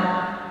louder.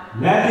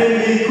 Let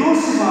him be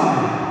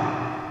crucified.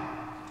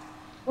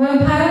 When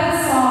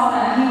Pilate saw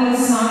that he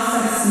was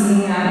not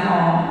succeeding at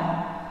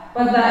all,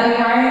 but that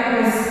a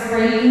riot was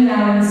breaking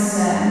out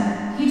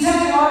instead, he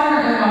took water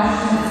and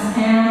washed his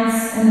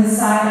hands in the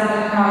side of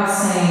the crowd,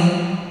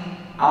 saying,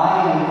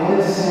 I am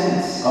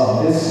innocent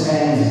of this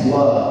man's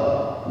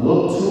blood.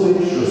 Look to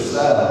it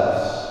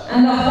yourselves.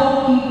 and the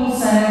whole people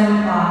said in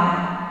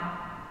reply,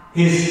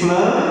 His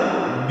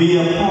blood be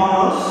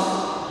upon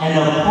us and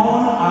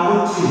upon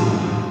our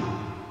children.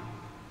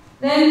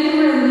 Then he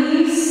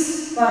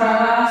released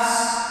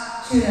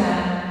Barabbas to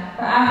them.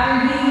 But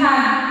after he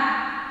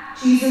had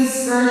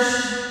Jesus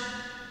scourged,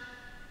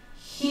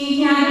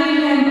 he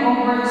handed him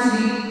over to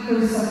be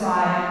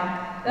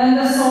crucified. Then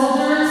the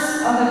soldiers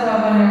of the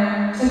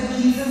governor took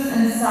Jesus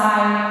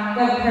inside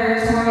the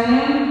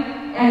praetorium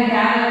and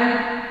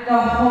gathered the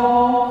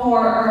whole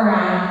court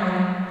around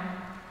him.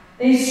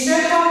 They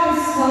stripped off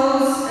his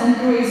clothes and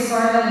threw a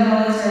scarlet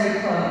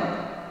military cloak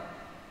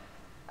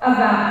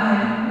about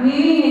him,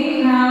 leaving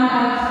a crown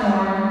of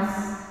thorns.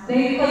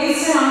 They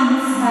placed it on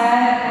his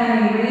head and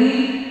a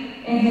reed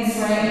in his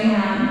right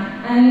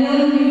hand, and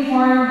kneeling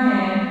before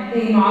him,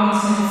 they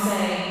mocked him,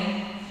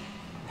 saying,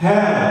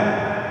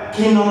 Hail,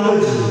 King of the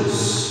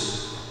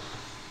Jews!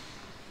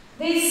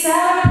 They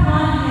sat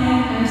upon him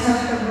and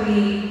took the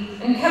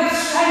reed, and kept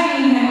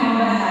striking him on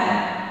the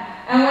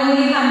head. And when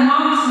they had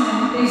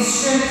mocked him, they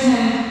stripped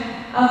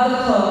him of the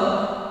cloak,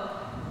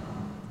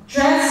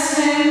 dressed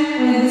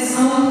him with his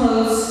own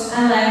clothes,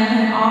 and led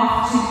him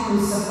off to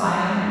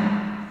crucify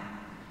him.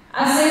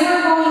 As they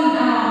were going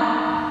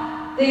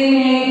out,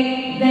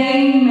 they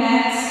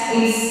met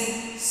a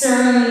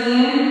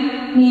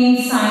Cyrenian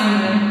named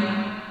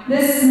Simon.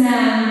 This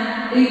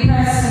man they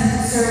pressed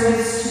into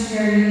service to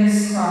carry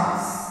his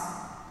cross.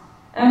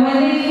 And when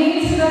they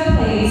came to the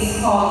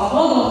place called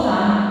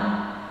Golgotha,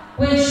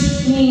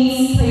 which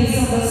means place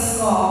of the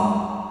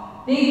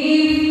skull, they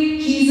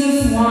gave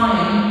Jesus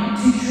wine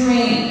to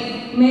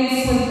drink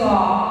mixed with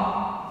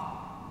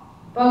gall.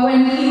 But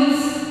when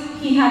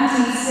he had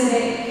tasted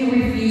it, he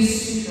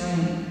refused to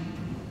drink.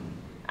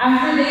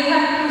 After they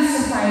had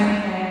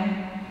crucified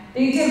him,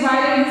 they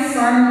divided his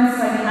garments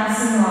by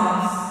casting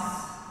lots.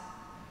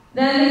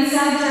 Then they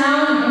sat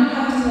down and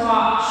kept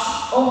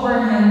watch over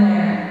him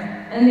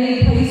there, and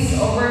they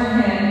placed over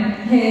him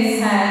his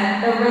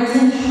head the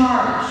written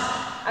charge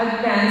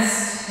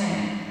against him.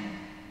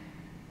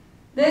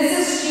 This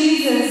is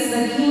Jesus,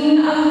 the King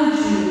of the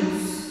Jews.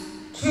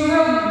 Two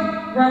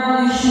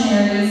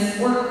revolutionaries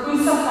were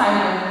crucified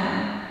with him,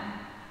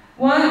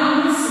 one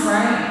on his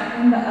right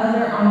and the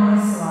other on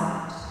his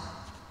left.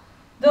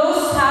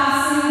 Those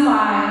passing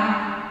by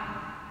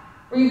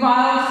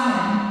reviled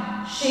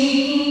him,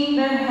 shaking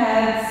their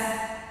heads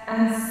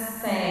and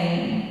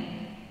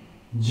saying,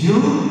 You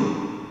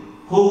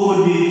who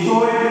could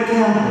destroy the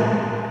temple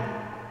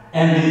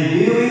and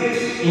rebuild it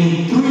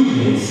in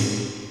 3 days,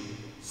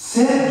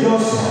 save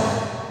yourself,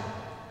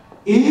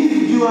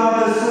 if you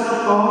are the Son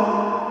of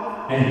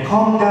God, and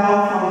come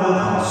down from the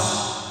cross.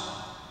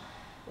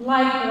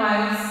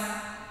 Likewise,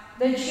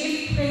 the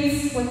chief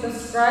priests with the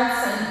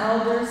scribes and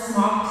elders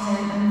mocked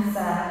him and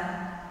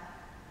said,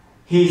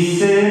 He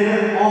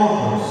saved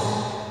others,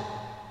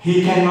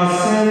 he cannot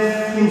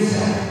save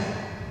himself.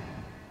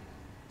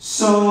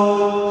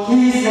 So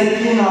he is the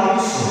King of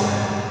Israel.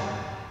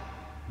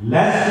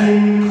 Let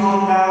him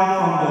come down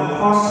from the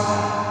cross,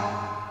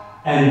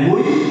 and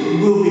we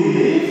will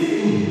believe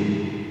in him.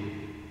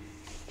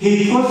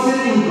 He trusted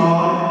in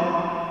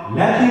God.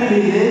 Let him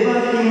deliver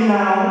him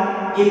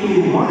now if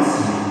he wants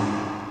him.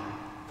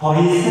 For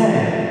he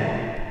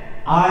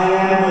said, I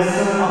am the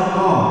Son of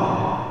God.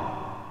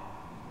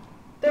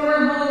 The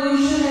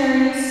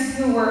revolutionaries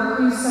who were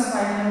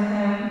crucified with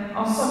him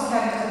also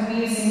kept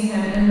abusing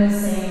him in the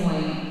same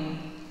way.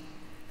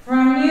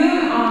 From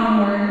noon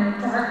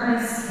onward,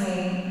 darkness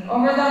came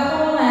over the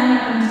whole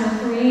land until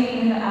 3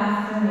 in the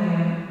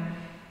afternoon.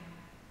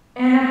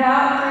 And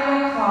about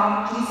 3 o'clock,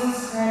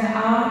 Jesus cried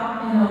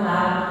out in a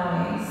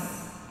loud voice,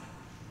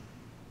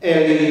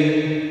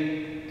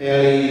 Eli,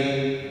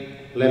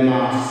 Eli, lema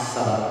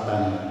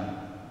sabachthani,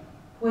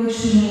 which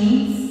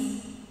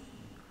means,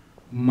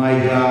 my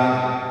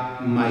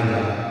God,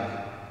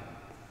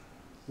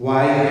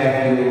 why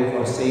have you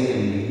forsaken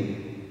me?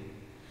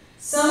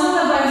 some of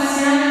the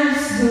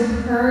bystanders who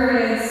heard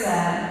it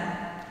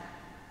said,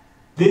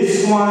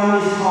 This one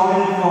is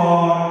calling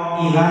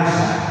for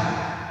Elijah.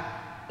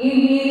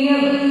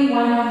 Immediately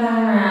one of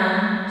them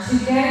ran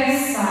to get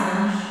a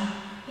sponge.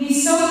 He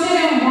soaked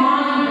it in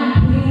wine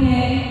and putting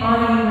it on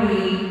a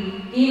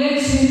reed, gave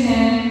it to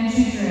him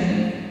to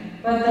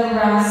drink. But the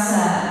rest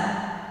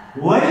said,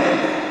 Wait,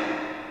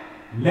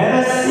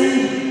 let us see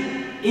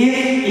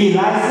if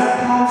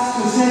Elijah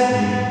comes to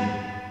save me.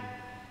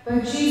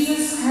 but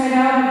Jesus cried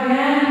out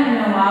again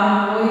in a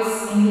loud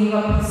voice and gave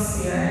up his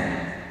spirit.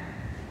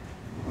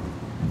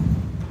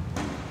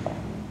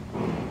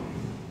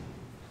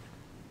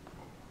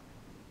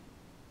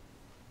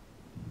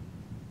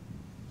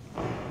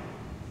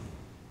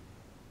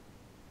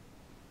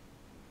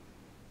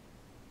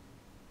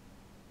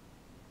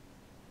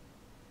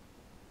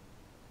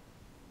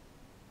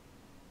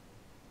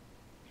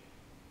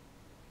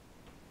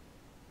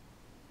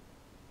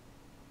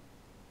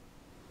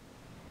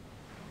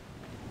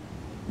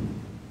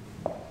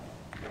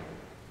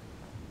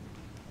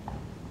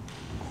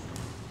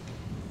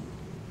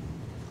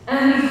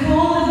 And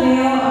behold, the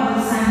veil of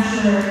the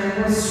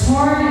sanctuary was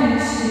torn in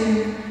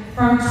two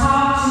from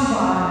top to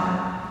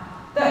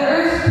bottom. The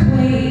earth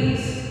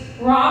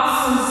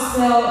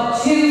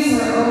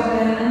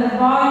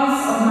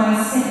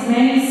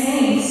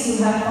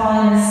who had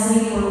fallen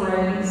asleep were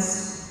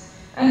raised.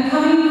 And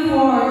coming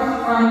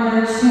forth from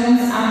their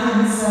tombs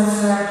after his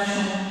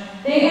resurrection,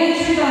 they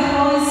entered the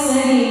holy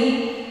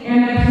city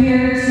and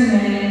appeared to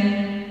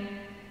many.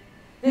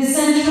 The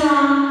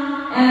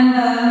centurion and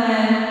the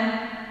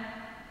men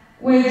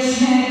with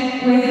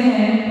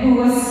him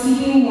who was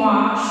keeping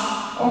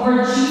watch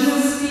over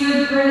Jesus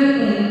feared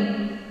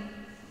greatly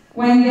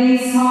when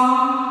they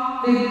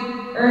saw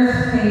the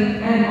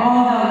earthquake and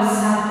all that was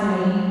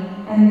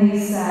happening, and they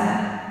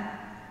said,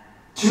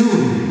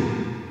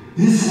 "Truly,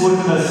 this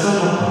was the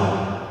Son of God."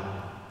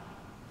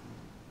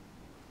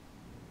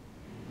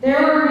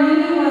 There were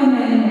many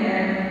women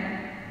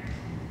there,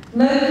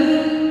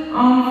 looking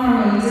on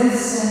from a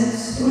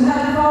distance, who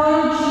had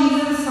followed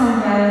Jesus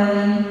from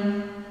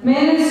Galilee,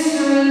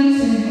 ministering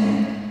to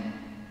him.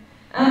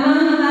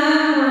 Among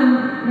them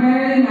were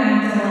Mary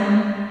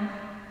Magdalene,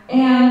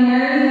 and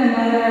Mary the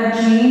mother of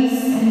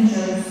James and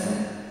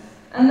Joseph,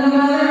 and the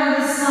mother of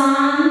the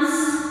sons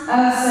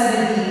of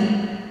Zebedee.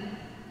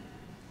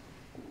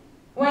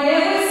 When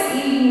it was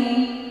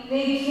evening,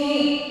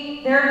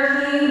 there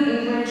came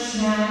a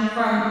rich man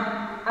from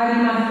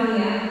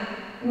Arimathea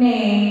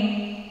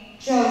named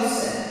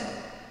Joseph,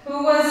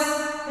 who was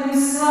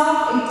himself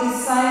a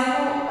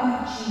disciple of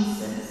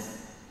Jesus.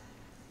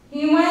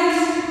 He went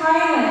to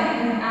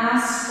Pilate and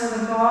asked for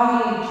the body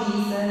of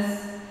Jesus.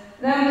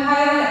 Then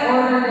Pilate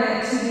ordered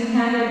it to be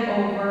handed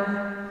over.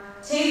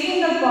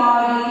 Taking the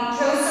body,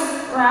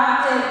 Joseph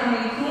wrapped it in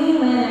a clean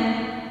linen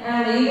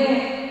and laid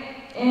it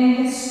in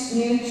his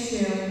new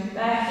tomb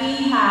that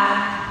he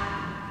had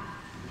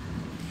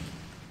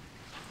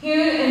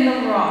hewn in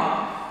the rock.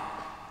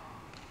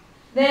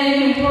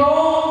 Then he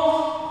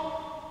rolled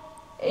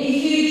a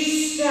huge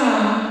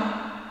stone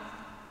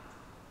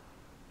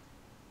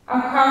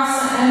across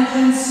the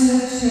entrance to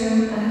the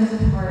tomb and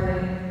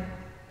departed.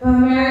 But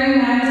Mary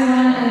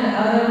Magdalene and the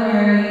other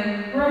Mary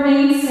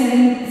remained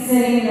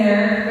sitting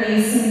there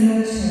facing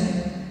the tomb.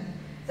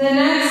 The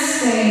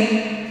next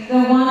day, the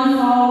one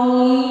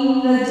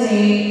following the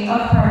day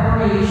of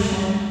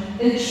preparation,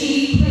 the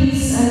chief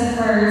priests and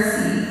the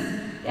Pharisees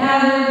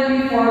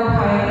gathered before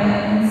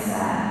Pilate and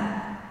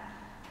said,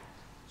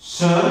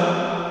 "Sir,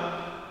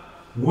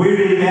 we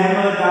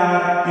remember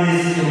that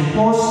this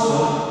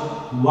impostor,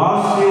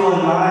 while still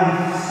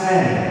alive,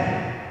 said,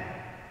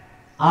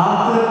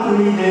 'After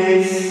 3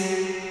 days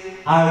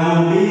I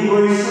will be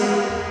raised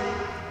up.'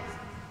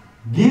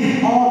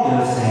 Give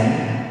orders then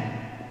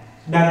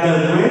that the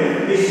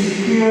grave be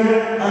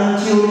secured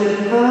until the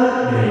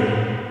 3rd day,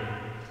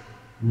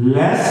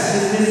 lest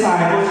his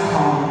disciples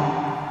come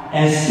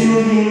and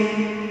steal him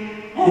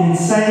and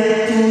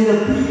say to the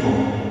people,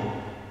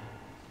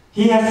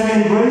 'He has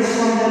been raised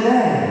from the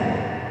dead.'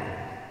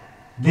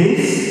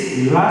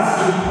 This last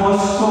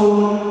impostor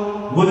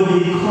would be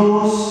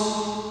close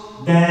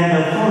than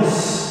the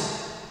first."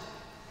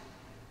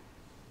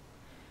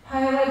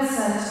 Pilate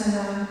said to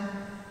them,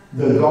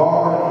 The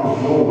guard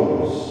is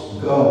yours.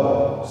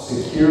 Go,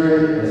 secure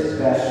it as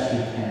best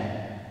you can.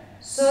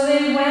 So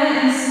they went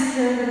and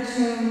secured the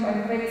tomb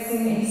by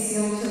fixing a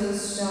seal to the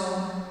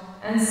stone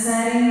and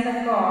setting the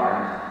guard.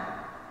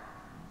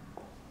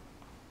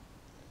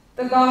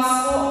 The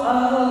Gospel of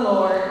the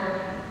Lord.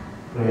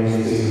 Praise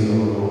to you,